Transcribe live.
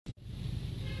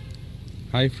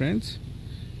Hi friends,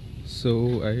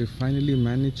 so I finally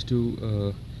managed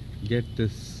to get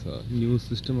this new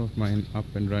system of mine up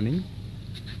and running.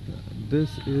 This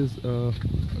is a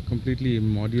completely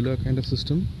modular kind of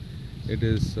system. It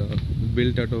is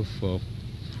built out of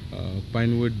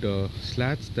pine wood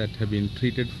slats that have been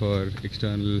treated for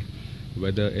external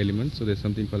weather elements. So there's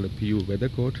something called a PU weather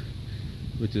coat,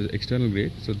 which is external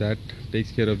grade, so that takes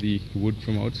care of the wood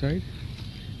from outside.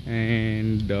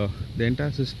 And the entire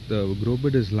the grow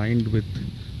bed is lined with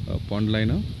pond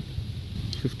liner.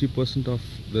 50% of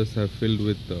this are filled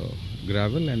with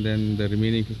gravel, and then the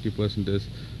remaining 50% is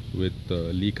with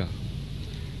leca.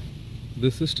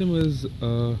 This system is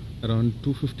around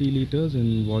 250 liters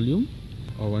in volume.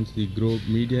 Once the grow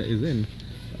media is in,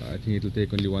 I think it will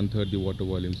take only 1/3 the water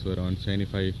volume, so around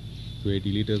 75 to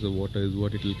 80 liters of water is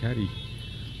what it will carry.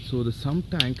 So the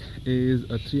sump tank is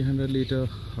a 300 liter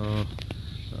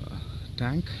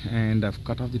tank, and I've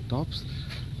cut off the tops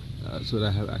so that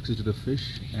I have access to the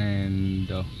fish. And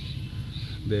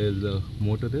there's a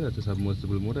motor there, that's a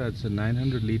submersible motor. That's a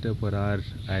 900 liter per hour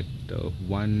at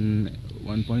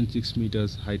 1.6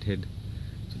 meters height head,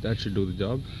 so that should do the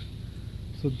job.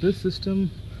 So this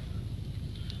system,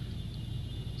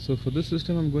 for this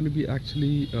system I'm going to be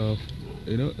actually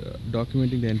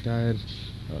documenting the entire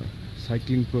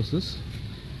cycling process,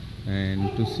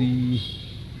 and to see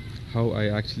how I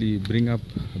actually bring up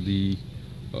the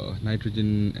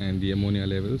nitrogen and the ammonia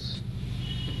levels.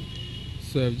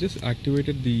 So I've just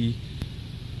activated the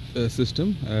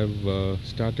system. I've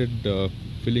started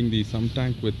filling the sump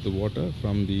tank with the water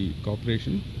from the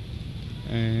corporation,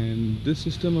 and this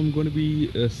system I'm going to be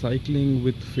cycling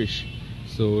with fish.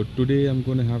 So today I'm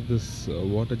going to have this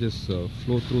water just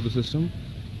flow through the system,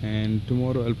 and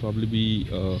tomorrow I'll probably be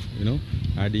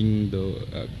adding the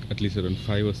at least around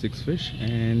 5 or 6 fish,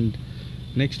 and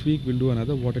next week we'll do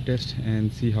another water test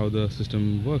and see how the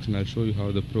system works, and I'll show you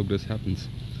how the progress happens.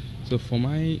 So for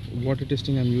my water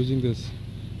testing I'm using this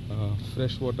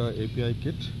freshwater API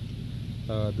kit.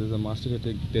 This is a master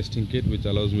testing kit which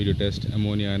allows me to test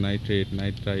ammonia, nitrate,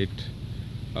 nitrite,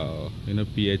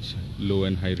 pH, low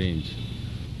and high range.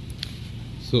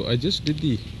 So I just did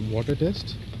the water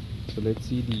test, so let's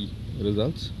see the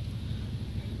results.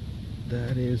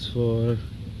 That is for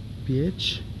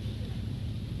pH,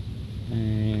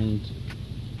 and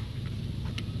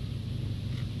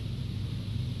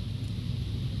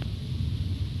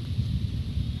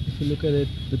if you look at it,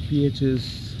 the pH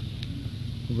is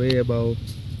way above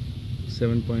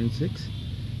 7.6.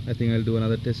 I think I'll do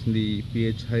another test in the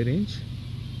pH high range.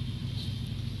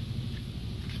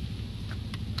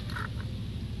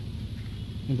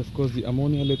 And of course the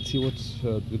ammonia, let's see what's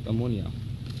with ammonia.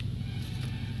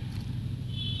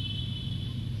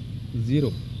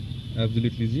 0,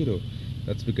 absolutely 0.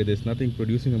 That's because there's nothing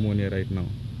producing ammonia right now.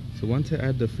 So once I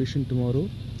add the fish in tomorrow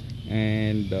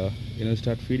and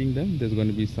start feeding them, there's going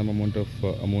to be some amount of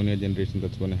ammonia generation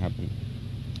that's going to happen.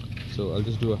 So I'll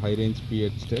just do a high range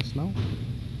pH test now.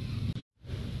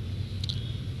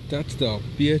 That's the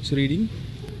pH reading,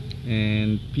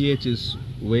 and pH is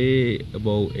way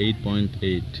above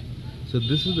 8.8. So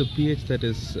this is the pH that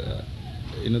is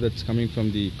that's coming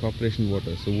from the corporation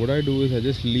water. So what I do is I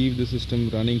just leave the system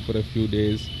running for a few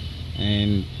days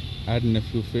and add in a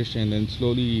few fish, and then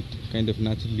slowly it kind of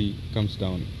naturally comes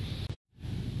down.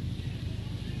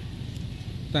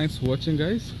 Thanks for watching,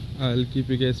 guys. I'll keep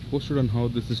you guys posted on how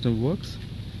the system works.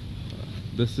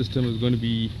 This system is going to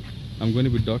be, I'm going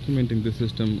to be documenting this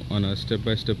system on a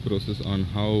step-by-step process on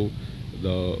how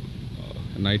the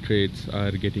nitrates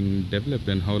are getting developed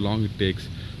and how long it takes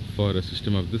for a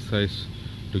system of this size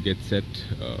to get set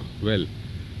well.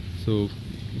 So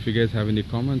if you guys have any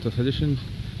comments or suggestions,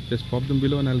 just pop them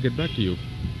below and I'll get back to you.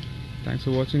 Thanks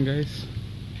for watching, guys.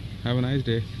 Have a nice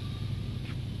day.